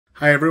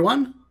Hi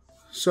everyone.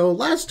 So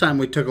last time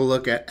we took a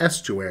look at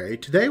Estuary.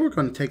 Today we're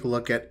going to take a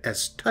look at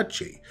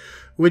Estouchy,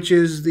 which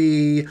is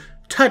the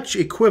touch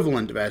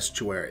equivalent of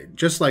Estuary,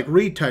 just like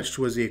Retouched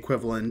was the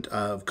equivalent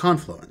of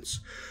Confluence.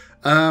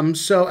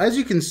 So as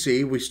you can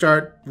see, we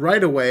start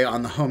right away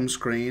on the home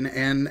screen,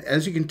 and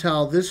as you can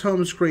tell, this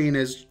home screen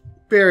is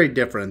very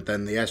different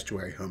than the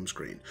Estuary home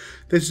screen.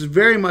 This is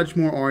very much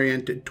more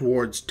oriented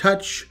towards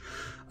touch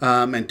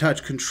and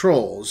touch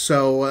controls.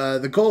 So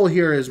the goal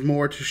here is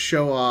more to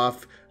show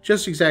off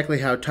just exactly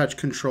how touch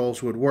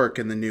controls would work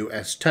in the new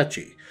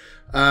Estouchy.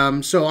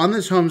 So on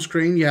this home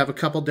screen, you have a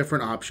couple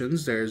different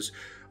options. There's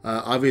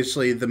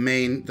obviously the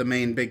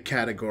main big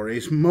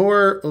categories.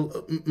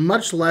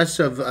 Much less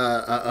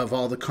of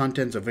all the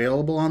contents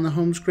available on the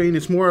home screen.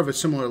 It's more of a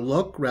similar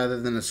look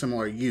rather than a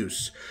similar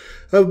use.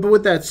 But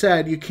with that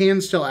said, you can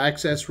still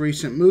access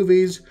recent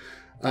movies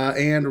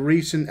and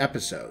recent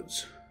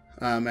episodes.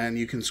 And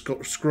you can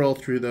scroll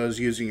through those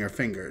using your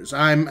fingers.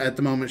 I'm at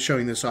the moment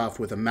showing this off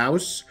with a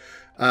mouse,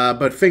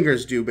 but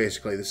fingers do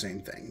basically the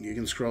same thing. You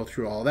can scroll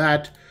through all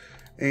that,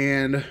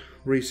 and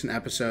recent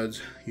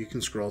episodes, you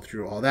can scroll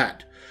through all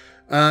that.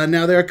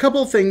 Now, there are a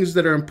couple things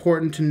that are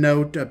important to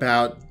note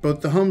about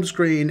both the home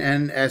screen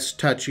and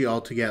Estouchy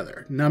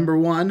altogether. Number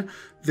one,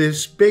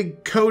 this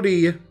big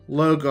Kodi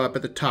logo up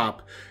at the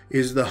top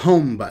is the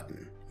home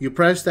button. You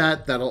press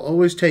that, that'll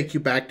always take you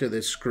back to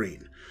this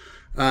screen.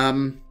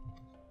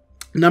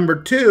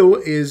 Number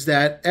two is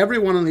that every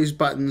one of these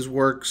buttons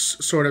works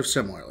sort of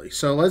similarly.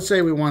 So let's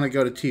say we want to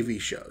go to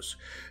TV shows.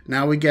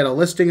 Now we get a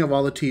listing of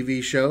all the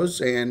TV shows,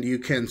 and you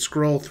can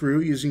scroll through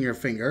using your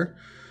finger,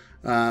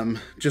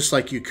 just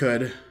like you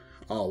could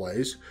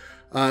always.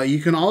 You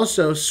can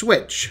also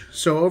switch.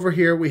 So over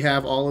here we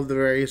have all of the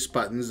various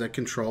buttons that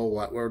control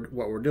what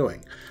we're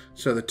doing.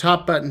 So the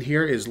top button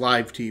here is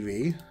live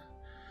TV,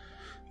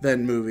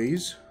 then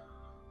movies,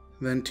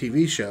 then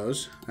TV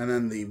shows, and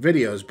then the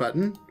videos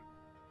button,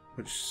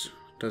 which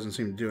doesn't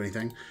seem to do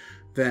anything,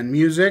 then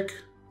music,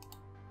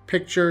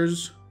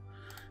 pictures,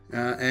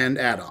 and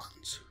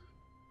add-ons.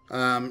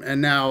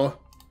 And now,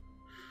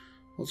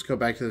 let's go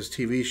back to this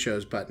TV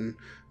shows button.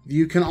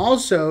 You can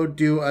also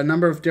do a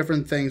number of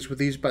different things with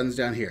these buttons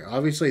down here.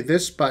 Obviously,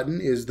 this button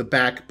is the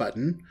back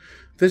button.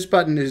 This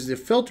button is the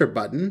filter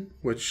button,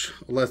 which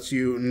lets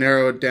you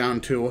narrow it down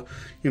to,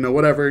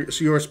 whatever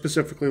you're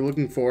specifically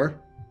looking for.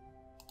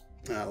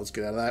 Let's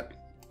get out of that.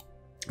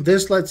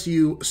 This lets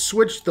you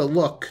switch the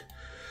look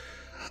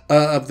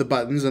of the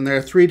buttons, and there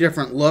are three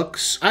different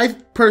looks. I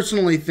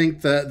personally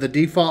think the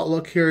default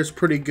look here is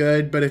pretty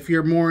good, but if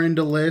you're more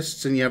into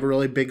lists and you have a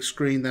really big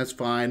screen, that's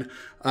fine.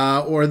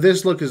 Or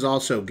this look is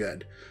also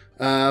good.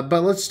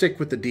 But let's stick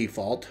with the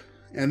default.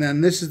 And then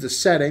this is the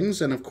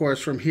settings, and of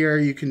course from here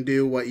you can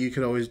do what you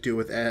could always do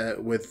with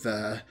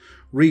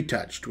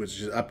Retouched, which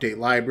is update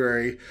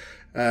library,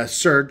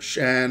 search,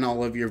 and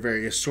all of your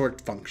various sort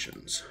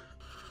functions.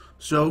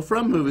 So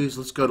from movies,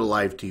 let's go to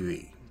live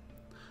TV.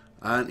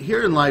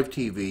 Here in live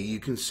TV, you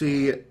can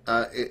see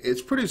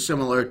it's pretty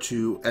similar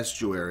to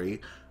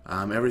Estuary.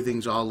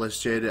 Everything's all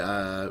listed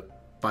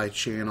by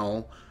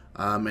channel,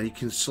 and you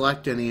can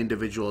select any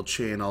individual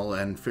channel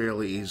and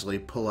fairly easily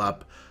pull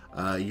up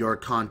your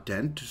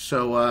content.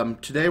 So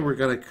today we're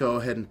going to go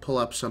ahead and pull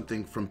up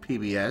something from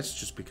PBS,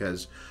 just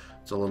because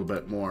it's a little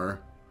bit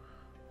more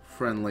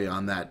friendly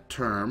on that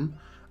term.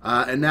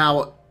 And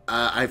now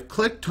I've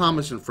clicked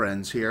Thomas and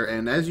Friends here,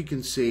 and as you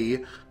can see,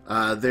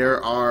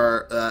 there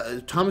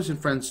are Thomas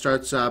and Friends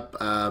starts up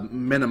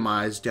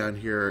minimized down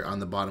here on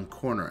the bottom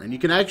corner, and you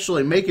can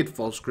actually make it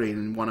full screen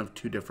in one of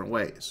two different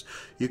ways.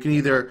 You can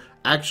either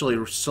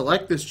actually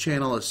select this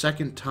channel a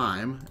second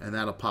time, and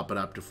that'll pop it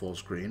up to full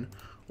screen,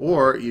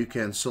 or you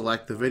can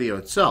select the video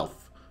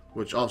itself,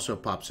 which also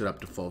pops it up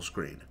to full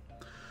screen.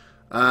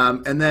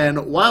 And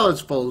then while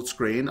it's full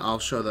screen, I'll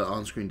show the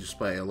on-screen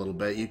display a little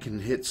bit. You can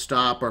hit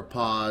stop or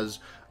pause.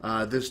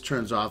 This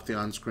turns off the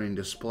on-screen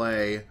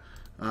display,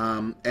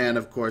 and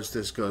of course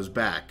this goes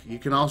back. You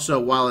can also,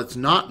 while it's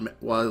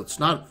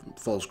not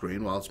full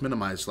screen, while it's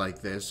minimized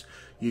like this,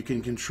 you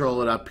can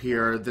control it up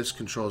here. This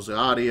controls the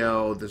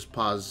audio, this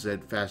pauses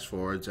it, fast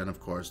forwards, and of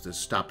course this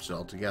stops it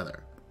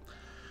altogether.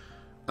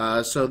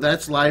 So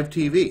that's live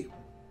TV.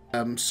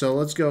 So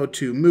let's go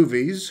to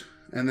movies,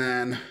 and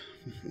then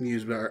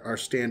use our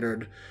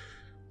standard,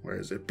 where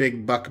is it,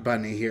 big buck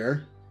bunny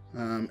here.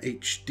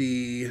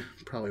 HD,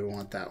 probably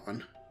want that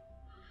one.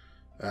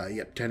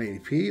 Yep,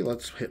 1080p.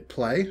 Let's hit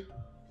play.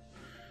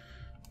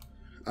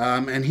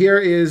 And here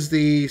is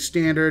the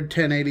standard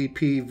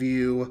 1080p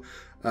view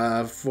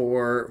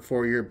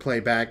for your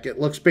playback. It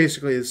looks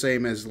basically the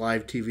same as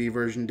live TV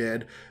version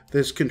did.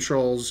 This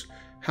controls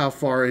how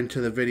far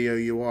into the video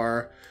you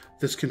are.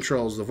 This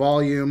controls the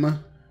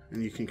volume,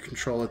 and you can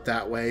control it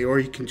that way, or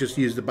you can just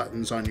use the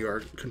buttons on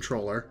your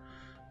controller.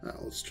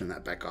 Let's turn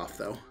that back off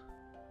though.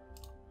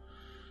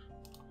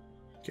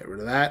 Get rid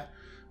of that.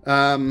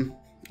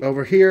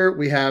 Over here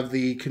we have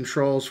the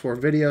controls for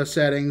video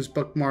settings,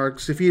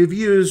 bookmarks. If you've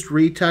used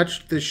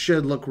Retouched, this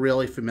should look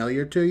really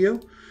familiar to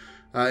you.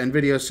 And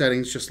video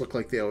settings just look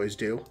like they always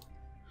do.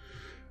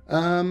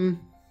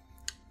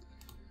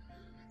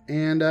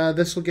 and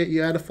this will get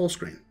you out of full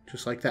screen,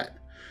 just like that.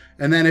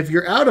 And then if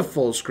you're out of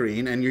full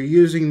screen and you're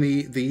using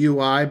the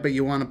UI, but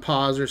you want to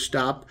pause or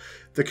stop,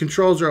 the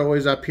controls are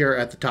always up here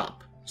at the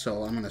top.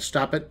 So I'm going to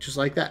stop it just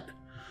like that.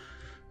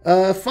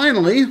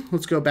 Finally,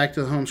 let's go back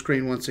to the home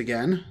screen once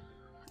again.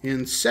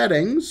 In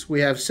settings, we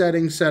have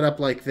settings set up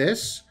like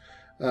this.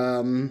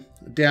 Down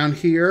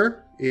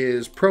here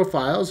is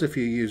profiles, if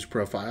you use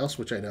profiles,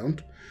 which I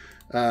don't.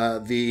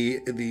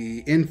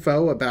 The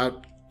info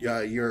about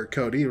your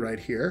Kodi right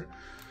here.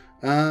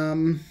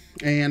 And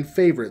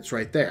favorites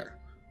right there.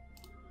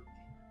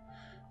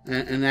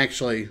 And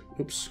actually,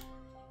 oops.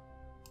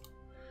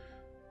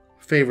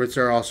 Favorites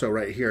are also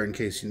right here in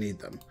case you need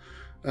them.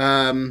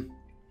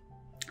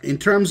 In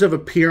terms of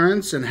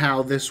appearance and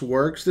how this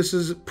works, this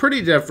is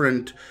pretty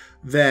different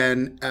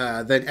than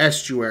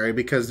Estouchy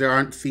because there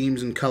aren't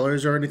themes and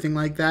colors or anything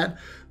like that.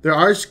 There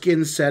are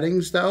skin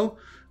settings though,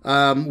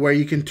 where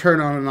you can turn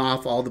on and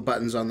off all the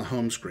buttons on the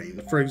home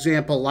screen. For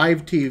example,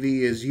 live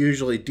TV is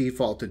usually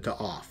defaulted to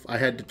off. I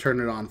had to turn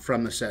it on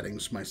from the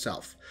settings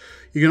myself.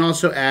 You can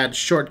also add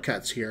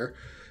shortcuts here.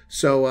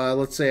 So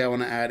let's say I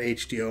want to add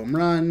HD Home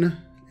Run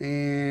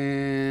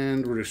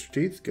and Rooster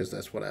Teeth because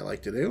that's what I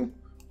like to do.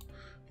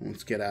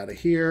 Let's get out of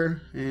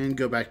here and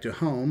go back to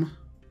home.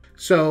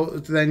 So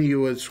then you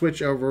would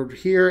switch over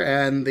here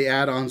and the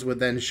add-ons would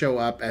then show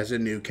up as a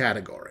new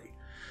category.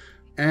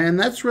 And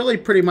that's really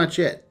pretty much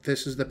it.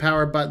 This is the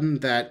power button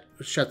that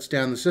shuts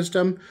down the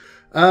system.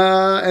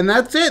 And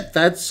that's it.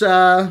 That's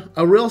a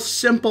real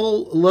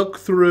simple look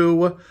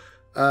through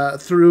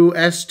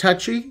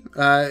Estouchy.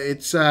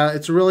 It's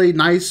a really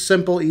nice,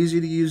 simple, easy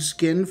to use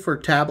skin for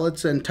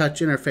tablets and touch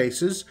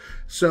interfaces.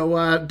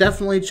 So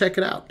definitely check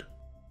it out.